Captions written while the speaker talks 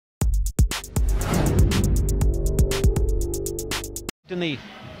In the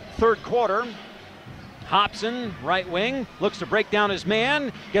third quarter, Hobson, right wing, looks to break down his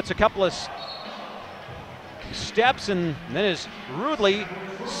man, gets a couple of steps, and then is rudely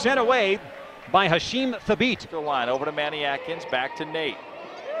sent away by Hasheem Thabeet. The line over to Manny Atkins, back to Nate.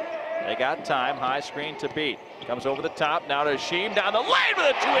 They got time, high screen to beat. Comes over the top, now to Hasheem, down the lane with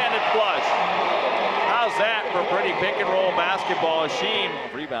a two-handed flush. How's that for pretty pick and roll basketball?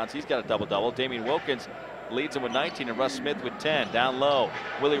 Hasheem rebounds, he's got a double-double. Damian Wilkins leads him with 19 and Russ Smith with 10. Down low,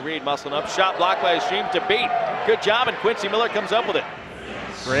 Willie Reed muscling up, shot blocked by Hasheem Thabeet. Good job, and Quincy Miller comes up with it.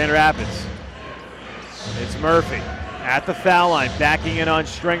 Grand Rapids. It's Murphy at the foul line, backing in on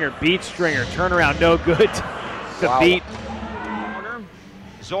Stringer, beats Stringer, turnaround, no good. Thabeet.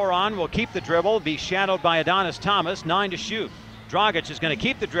 Zoran will keep the dribble, be shadowed by Adonis Thomas, 9 to shoot. Dragic is going to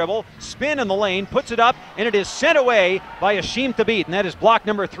keep the dribble, spin in the lane, puts it up, and it is sent away by Hasheem Thabeet, and that is block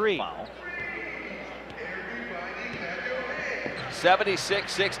number 3.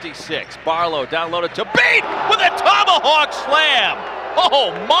 76-66. Barlow down low to Thabeet with a tomahawk slam.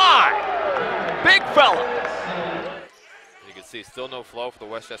 Oh my! Big fella. You can see still no flow for the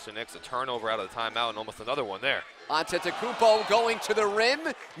Westchester Knicks. A turnover out of the timeout and almost another one there. Antetokounmpo going to the rim,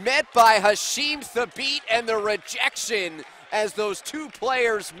 met by Hasheem Thabeet, and the rejection as those two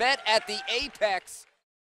players met at the apex.